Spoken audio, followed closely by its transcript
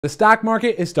The stock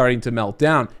market is starting to melt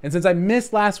down, and since I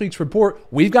missed last week's report,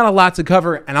 we've got a lot to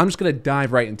cover, and I'm just gonna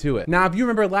dive right into it. Now, if you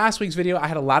remember last week's video, I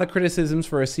had a lot of criticisms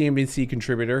for a CNBC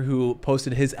contributor who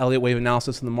posted his Elliott wave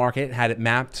analysis in the market, had it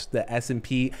mapped the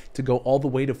S&P to go all the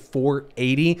way to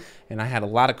 480, and I had a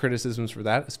lot of criticisms for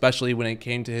that, especially when it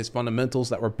came to his fundamentals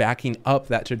that were backing up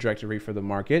that trajectory for the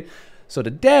market. So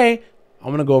today, I'm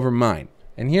gonna go over mine.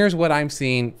 And here's what I'm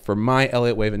seeing for my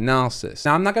Elliott wave analysis.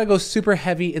 Now, I'm not gonna go super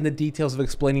heavy in the details of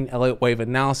explaining Elliott wave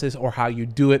analysis or how you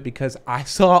do it because I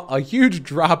saw a huge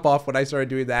drop off when I started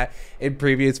doing that in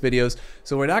previous videos.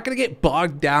 So we're not gonna get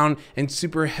bogged down in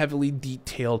super heavily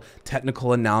detailed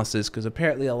technical analysis because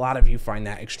apparently a lot of you find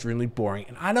that extremely boring.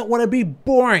 And I don't wanna be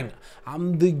boring.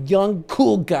 I'm the young,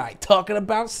 cool guy talking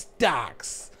about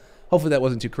stocks. Hopefully that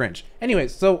wasn't too cringe.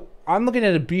 Anyways, so I'm looking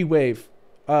at a B wave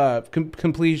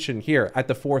completion here at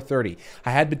the 430.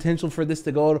 I had potential for this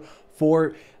to go to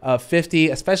 450,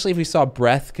 especially if we saw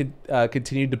breadth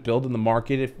continue to build in the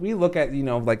market. If we look at,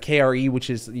 like KRE, which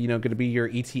is, going to be your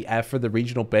ETF for the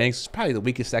regional banks, it's probably the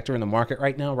weakest sector in the market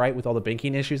right now, right? With all the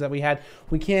banking issues that we had,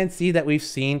 we can see that we've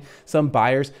seen some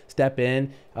buyers step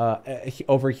in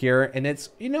over here, and it's,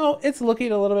 it's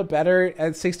looking a little bit better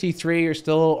at 63. You're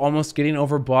still almost getting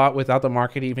overbought without the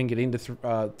market even getting to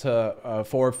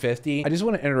 450. I just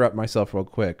want to interrupt myself real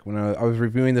quick. When I was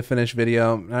reviewing the finished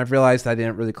video, and I realized I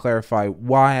didn't really clarify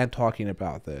why I'm talking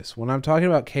about this. When I'm talking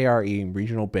about KRE and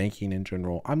regional banking in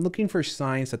general, I'm looking for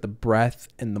signs that the breadth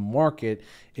in the market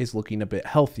is looking a bit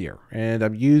healthier. And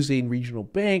I'm using regional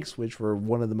banks, which were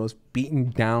one of the most beaten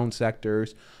down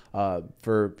sectors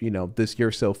for this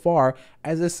year so far,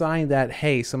 as a sign that,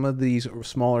 hey, some of these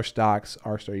smaller stocks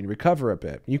are starting to recover a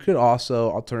bit. You could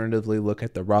also alternatively look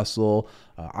at the Russell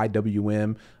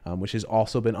IWM, which has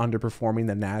also been underperforming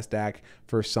the NASDAQ,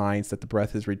 for signs that the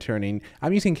breadth is returning.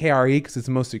 I'm using KRE because it's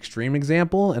the most extreme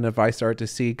example, and if I start to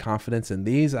see confidence in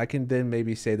these, I can then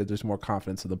maybe say that there's more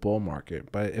confidence in the bull market.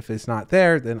 But if it's not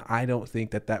there, then I don't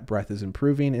think that that breadth is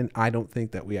improving, and I don't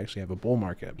think that we actually have a bull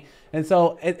market. And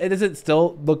so it doesn't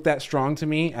still look that strong to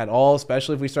me at all,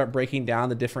 especially if we start breaking down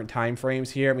the different time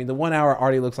frames here. I mean, the 1 hour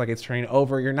already looks like it's turning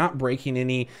over. You're not breaking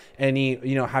any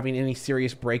having any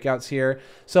serious breakouts here.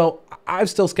 So I'm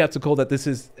still skeptical that this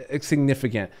is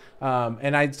significant.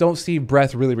 And I don't see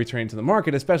breadth really returning to the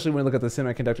market, especially when we look at the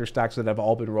semiconductor stocks that have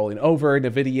all been rolling over.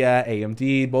 NVIDIA,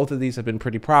 AMD, both of these have been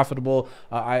pretty profitable.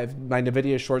 My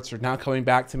NVIDIA shorts are now coming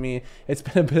back to me. It's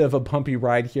been a bit of a bumpy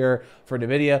ride here for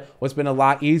NVIDIA. What's been a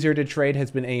lot easier to trade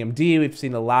has been AMD. We've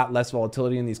seen a lot less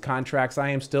volatility in these contracts. I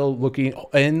am still looking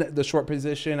in the short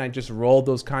position. I just rolled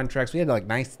those contracts. We had like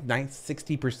nice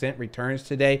 60% returns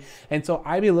today. And so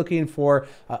I'd be looking for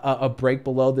a break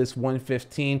below this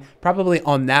 115, probably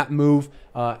on that move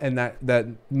and that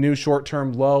new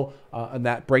short-term low and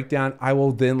that breakdown. I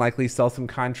will then likely sell some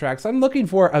contracts. I'm looking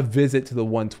for a visit to the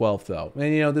 112 though.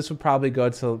 And this would probably go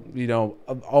to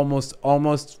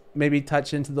almost maybe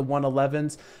touch into the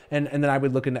 111s, and then I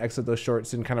would look into exit those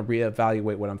shorts and kind of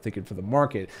reevaluate what I'm thinking for the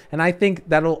market. And I think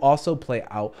that'll also play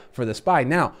out for the SPY.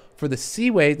 Now, for the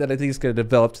C wave that I think is going to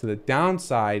develop to the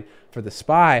downside for the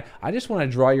SPY, I just want to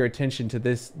draw your attention to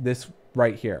this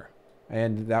right here.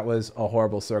 And that was a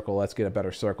horrible circle. Let's get a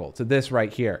better circle. To this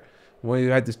right here. We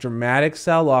had this dramatic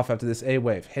sell-off after this A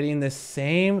wave, hitting this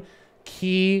same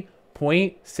key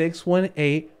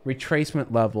 0.618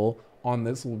 retracement level on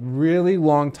this really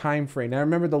long time frame. Now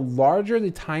remember, the larger the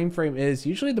time frame is,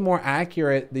 usually the more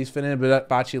accurate these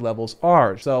Fibonacci levels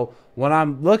are. So when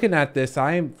I'm looking at this,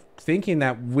 I am thinking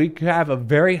that we could have a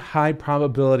very high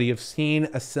probability of seeing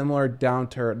a similar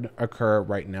downturn occur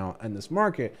right now in this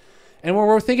market. And when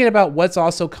we're thinking about what's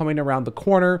also coming around the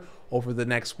corner over the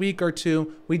next week or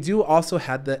two, we do also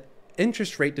have the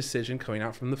interest rate decision coming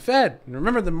out from the Fed. And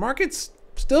remember, the market's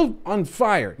still on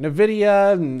fire.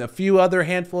 NVIDIA and a few other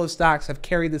handful of stocks have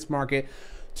carried this market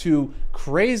to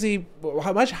crazy,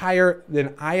 much higher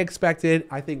than I expected.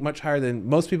 I think much higher than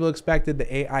most people expected.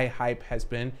 The AI hype has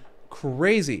been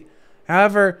crazy.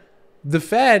 However, the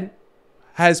Fed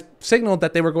has signaled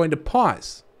that they were going to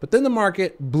pause, but then the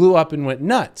market blew up and went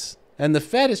nuts. And the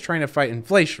Fed is trying to fight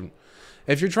inflation.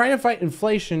 If you're trying to fight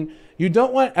inflation, you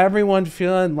don't want everyone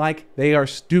feeling like they are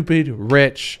stupid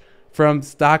rich from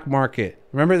stock market.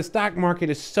 Remember, the stock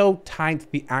market is so tied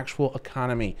to the actual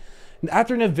economy.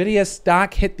 After NVIDIA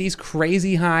stock hit these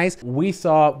crazy highs, we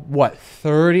saw, what,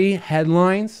 30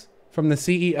 headlines from the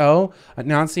CEO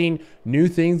announcing new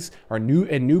things or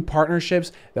new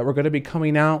partnerships that were going to be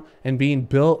coming out and being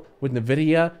built with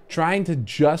NVIDIA, trying to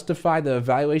justify the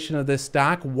evaluation of this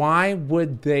stock. Why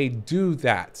would they do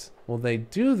that? Well, they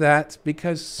do that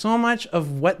because so much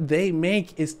of what they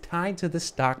make is tied to the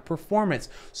stock performance.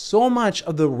 So much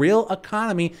of the real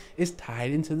economy is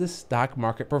tied into the stock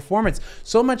market performance.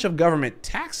 So much of government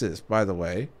taxes, by the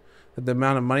way, the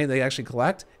amount of money they actually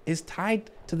collect is tied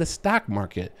to the stock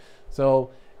market.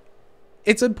 So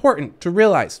it's important to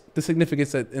realize the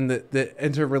significance in the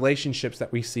interrelationships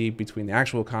that we see between the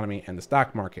actual economy and the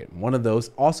stock market. One of those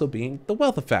also being the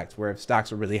wealth effect, where if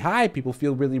stocks are really high, people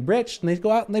feel really rich and they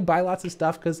go out and they buy lots of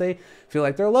stuff because they feel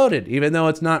like they're loaded, even though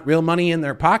it's not real money in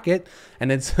their pocket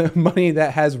and it's money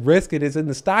that has risk. It is in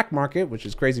the stock market, which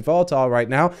is crazy volatile right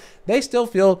now. They still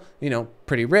feel,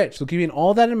 pretty rich. So keeping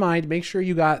all that in mind, make sure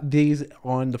you got these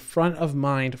on the front of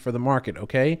mind for the market,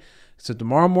 okay? So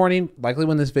tomorrow morning, likely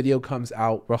when this video comes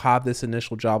out, we'll have this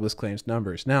initial jobless claims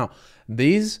numbers. Now,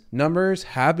 these numbers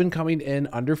have been coming in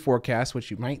under forecast,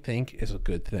 which you might think is a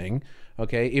good thing.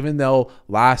 Okay, even though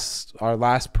our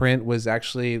last print was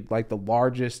actually like the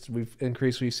largest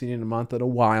increase we've seen in a month in a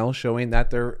while, showing that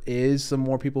there is some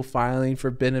more people filing for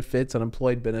benefits,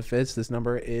 unemployed benefits. This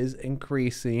number is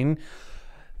increasing.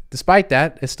 Despite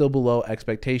that, it's still below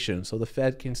expectations. So the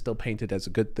Fed can still paint it as a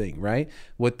good thing, right?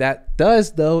 What that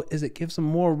does, though, is it gives them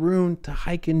more room to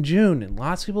hike in June. And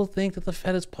lots of people think that the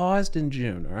Fed has paused in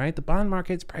June, all right? The bond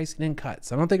market's pricing in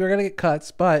cuts. I don't think we're going to get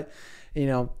cuts, but,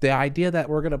 the idea that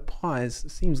we're going to pause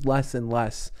seems less and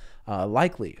less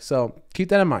likely. So keep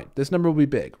that in mind. This number will be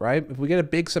big, right? If we get a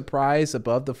big surprise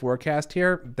above the forecast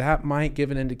here, that might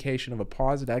give an indication of a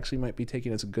pause. It actually might be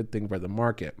taken as a good thing for the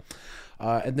market.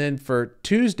 And then for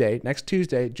next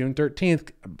Tuesday, June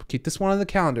 13th, keep this one on the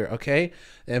calendar, okay?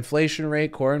 The inflation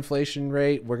rate, core inflation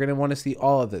rate, we're going to want to see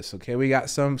all of this, okay? We got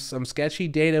some sketchy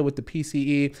data with the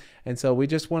PCE, and so we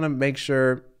just want to make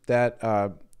sure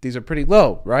that these are pretty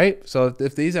low, right? So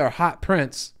if these are hot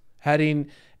prints heading,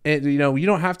 you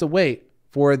don't have to wait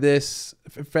for this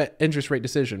interest rate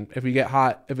decision. If we get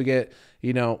hot, if we get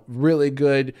really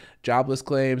good jobless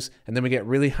claims, and then we get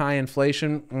really high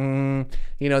inflation,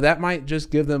 that might just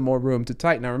give them more room to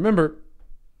tighten. Now, remember,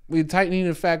 the tightening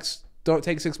effects don't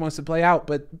take 6 months to play out,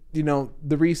 but,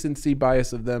 the recency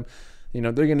bias of them,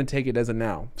 they're going to take it as a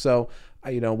now. So,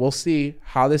 we'll see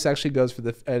how this actually goes for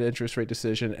the Fed interest rate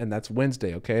decision, and that's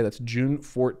Wednesday, okay? That's June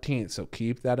 14th, so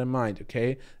keep that in mind,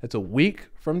 okay? That's a week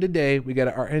from today, we get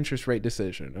our interest rate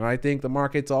decision, and I think the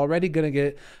market's already going to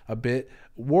get a bit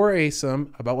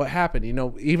worrisome about what happened.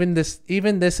 Even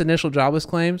this initial jobless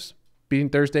claims being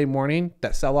Thursday morning,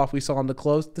 that sell-off we saw on the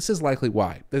close, this is likely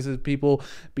why. This is people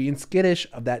being skittish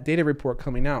of that data report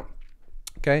coming out,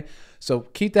 okay? So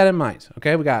keep that in mind,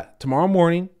 okay? We got tomorrow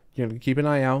morning, you're going to keep an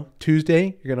eye out.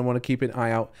 Tuesday, you're going to want to keep an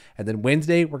eye out. And then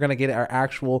Wednesday, we're going to get our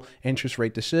actual interest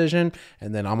rate decision.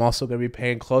 And then I'm also going to be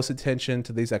paying close attention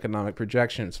to these economic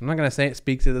projections. I'm not going to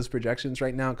speak to those projections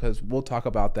right now because we'll talk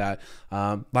about that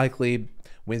likely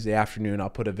Wednesday afternoon. I'll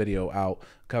put a video out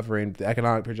covering the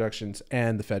economic projections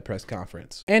and the Fed press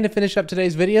conference. And to finish up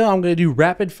today's video, I'm going to do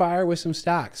rapid fire with some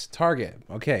stocks. Target.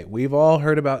 Okay, we've all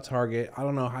heard about Target. I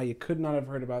don't know how you could not have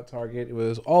heard about Target. It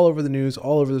was all over the news,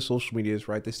 all over the social medias,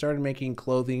 right? They started making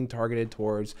clothing targeted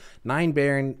towards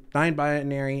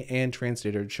non-binary and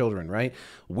transgender children, right?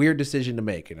 Weird decision to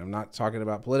make. And I'm not talking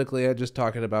about politically, I'm just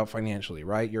talking about financially,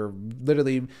 right? You're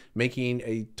literally making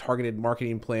a targeted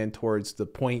marketing plan towards the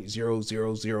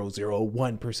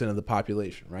 0.00001% of the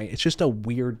population, right? It's just a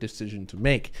weird decision to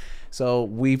make. So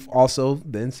we've also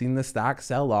then seen the stock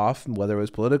sell off, whether it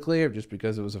was politically or just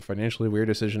because it was a financially weird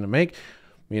decision to make.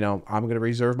 I'm going to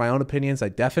reserve my own opinions. I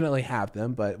definitely have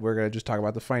them, but we're going to just talk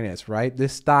about the finance, right?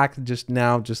 This stock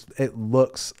it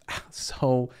looks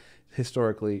so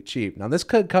historically cheap. Now this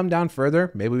could come down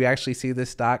further. Maybe we actually see this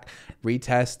stock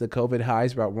retest the COVID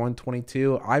highs about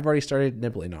 122. I've already started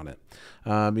nibbling on it.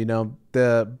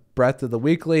 The breadth of the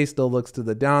weekly still looks to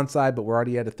the downside, but we're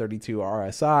already at a 32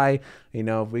 RSI.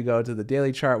 If we go to the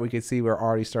daily chart, we can see we're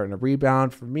already starting to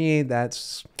rebound. For me,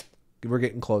 we're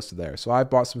getting close to there. So I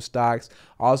bought some stocks.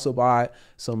 Also bought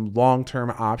some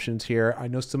long-term options here. I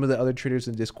know some of the other traders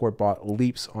in Discord bought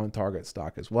leaps on Target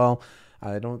stock as well.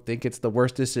 I don't think it's the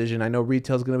worst decision. I know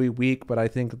retail is going to be weak, but I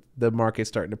think the market's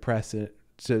starting to press it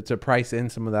to price in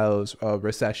some of those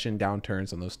recession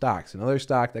downturns on those stocks. Another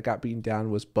stock that got beaten down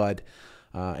was Bud,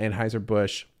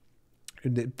 Anheuser-Busch.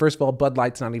 First of all, Bud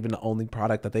Light's not even the only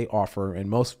product that they offer, and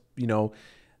most,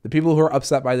 the people who are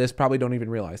upset by this probably don't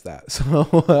even realize that.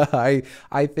 So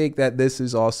I think that this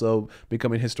is also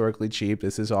becoming historically cheap.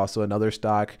 This is also another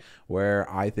stock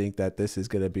where I think that this is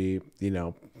going to be,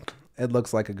 it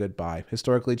looks like a good buy.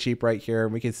 Historically cheap right here.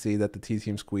 We can see that the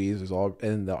T-Team squeeze is all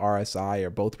in the RSI are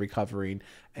both recovering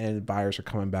and buyers are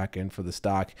coming back in for the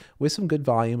stock with some good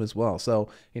volume as well. So,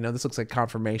 this looks like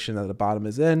confirmation that the bottom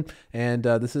is in. And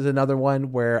this is another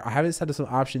one where I haven't set some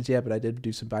options yet, but I did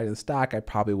do some buying of the stock. I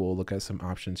probably will look at some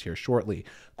options here shortly.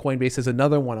 Coinbase is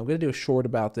another one. I'm going to do a short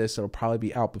about this. It'll probably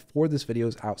be out before this video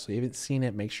is out. So if you haven't seen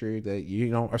it, make sure that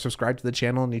you are subscribed to the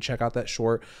channel and you check out that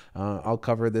short. I'll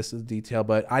cover this in detail,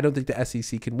 but I don't think the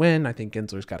SEC can win. I think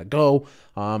Gensler's got to go.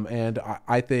 And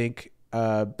I think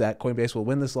that Coinbase will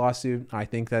win this lawsuit. I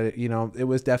think that, it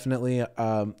was definitely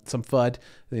some FUD,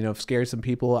 scared some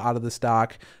people out of the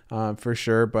stock for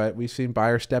sure. But we've seen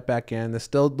buyers step back in. This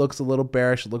still looks a little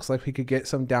bearish. It looks like we could get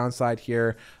some downside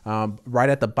here right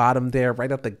at the bottom there,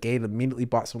 right at the gate. Immediately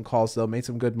bought some calls though, made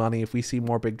some good money. If we see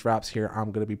more big drops here,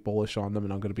 I'm going to be bullish on them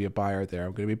and I'm going to be a buyer there.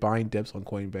 I'm going to be buying dips on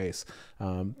Coinbase.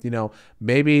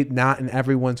 Maybe not in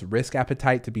everyone's risk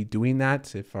appetite to be doing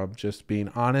that, if I'm just being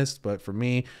honest, but for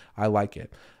me, I like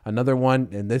it. Another one,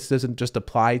 and this doesn't just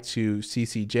apply to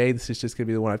CCJ. This is just going to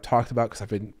be the one I've talked about because I've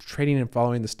been trading and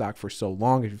following the stock for so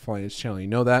long. If you're following this channel, you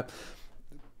know that.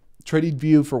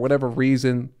 TradingView, for whatever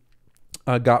reason,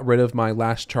 got rid of my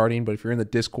last charting, but if you're in the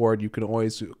Discord, you can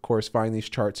always, of course, find these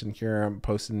charts in here. I'm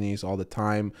posting these all the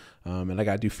time, and I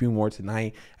got to do a few more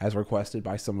tonight as requested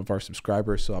by some of our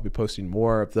subscribers, so I'll be posting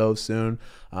more of those soon.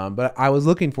 But I was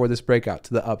looking for this breakout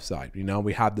to the upside.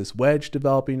 We have this wedge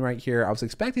developing right here. I was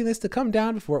expecting this to come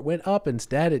down before it went up.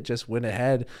 Instead, it just went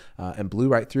ahead and blew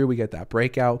right through. We get that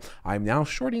breakout. I'm now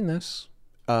shorting this,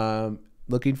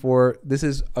 looking for, this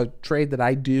is a trade that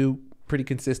I do pretty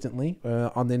consistently.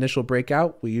 On the initial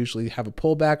breakout, we usually have a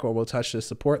pullback or we'll touch the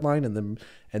support line and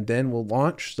then we'll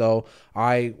launch. So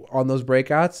on those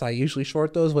breakouts, I usually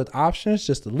short those with options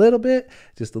just a little bit.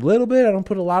 I don't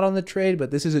put a lot on the trade,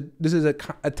 but this is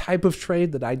a type of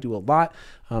trade that I do a lot.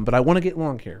 But I want to get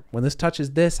long here. When this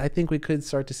touches this, I think we could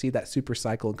start to see that super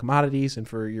cycle in commodities, and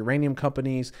for uranium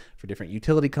companies, for different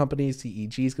utility companies,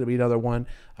 CEG is going to be another one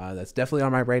that's definitely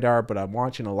on my radar. But I'm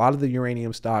watching a lot of the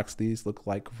uranium stocks. These look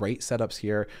like great setups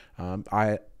here. I'm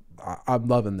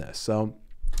loving this. So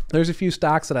there's a few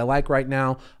stocks that I like right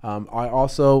now. I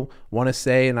also want to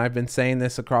say, and I've been saying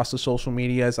this across the social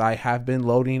medias, I have been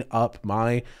loading up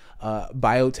my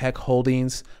biotech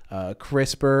holdings.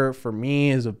 CRISPR for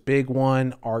me is a big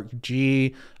one.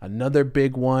 ARCG, another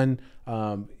big one.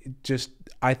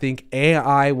 I think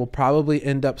AI will probably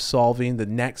end up solving the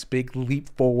next big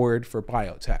leap forward for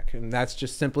biotech. And that's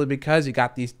just simply because you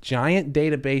got these giant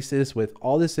databases with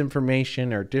all this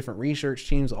information, or different research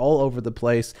teams all over the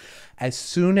place. As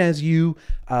soon as you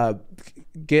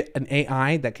get an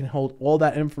AI that can hold all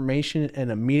that information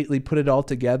and immediately put it all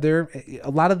together,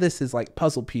 a lot of this is like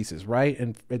puzzle pieces, right?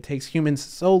 And it takes humans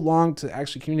so long to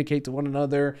actually communicate to one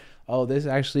another. Oh,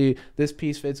 this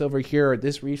piece fits over here, or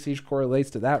this research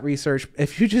correlates to that research.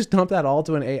 If you just dump that all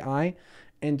to an AI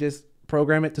and just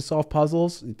program it to solve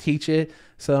puzzles, teach it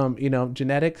some,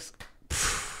 genetics,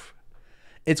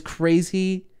 it's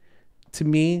crazy to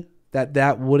me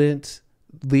that wouldn't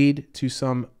lead to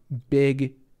some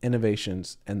big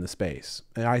innovations in the space.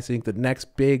 And I think the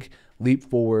next big leap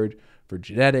forward for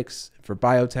genetics, for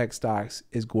biotech stocks,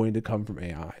 is going to come from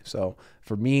AI. So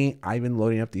for me, I've been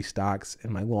loading up these stocks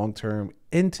in my long term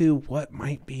into what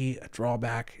might be a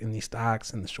drawback in these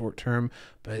stocks in the short term.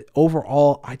 But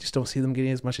overall, I just don't see them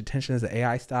getting as much attention as the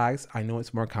AI stocks. I know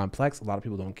it's more complex. A lot of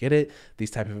people don't get it.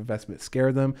 These type of investments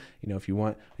scare them. If you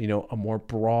want, a more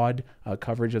broad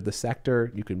coverage of the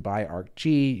sector, you can buy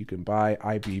ARCG, you can buy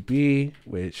IBB,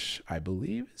 which I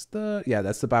believe is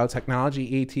that's the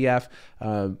biotechnology ETF.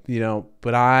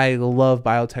 But I love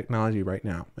biotechnology right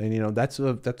now. And, that's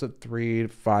a 3 to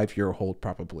 5 year hold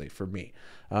probably for me.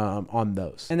 On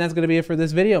those. And that's going to be it for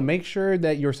this video. Make sure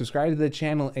that you're subscribed to the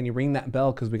channel and you ring that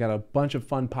bell, because we got a bunch of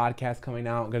fun podcasts coming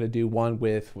out. I'm going to do one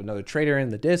with another trader in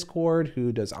the Discord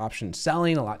who does option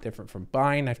selling, a lot different from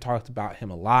buying. I've talked about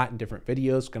him a lot in different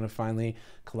videos. Going to finally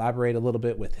collaborate a little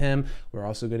bit with him. We're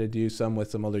also going to do some with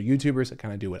some other YouTubers that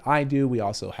kind of do what I do. We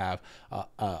also have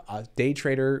a day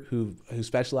trader who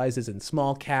specializes in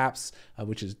small caps,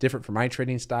 which is different from my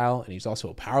trading style. And he's also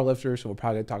a power lifter, so we're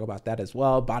probably going to talk about that as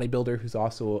well. Bodybuilder who's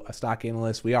also a stock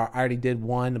analyst. I already did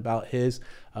one about his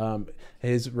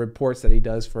reports that he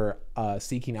does for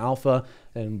Seeking Alpha,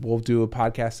 and we'll do a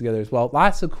podcast together as well.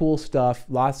 Lots of cool stuff,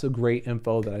 lots of great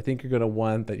info that I think you're going to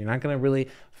want, that you're not going to really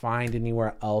find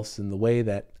anywhere else. In the way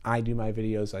that I do my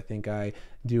videos, I think I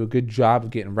do a good job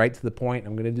of getting right to the point.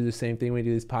 I'm going to do the same thing when we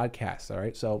do these podcasts. All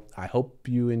right, so I hope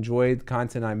you enjoy the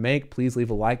content I make. Please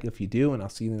leave a like if you do, and I'll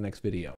see you in the next video.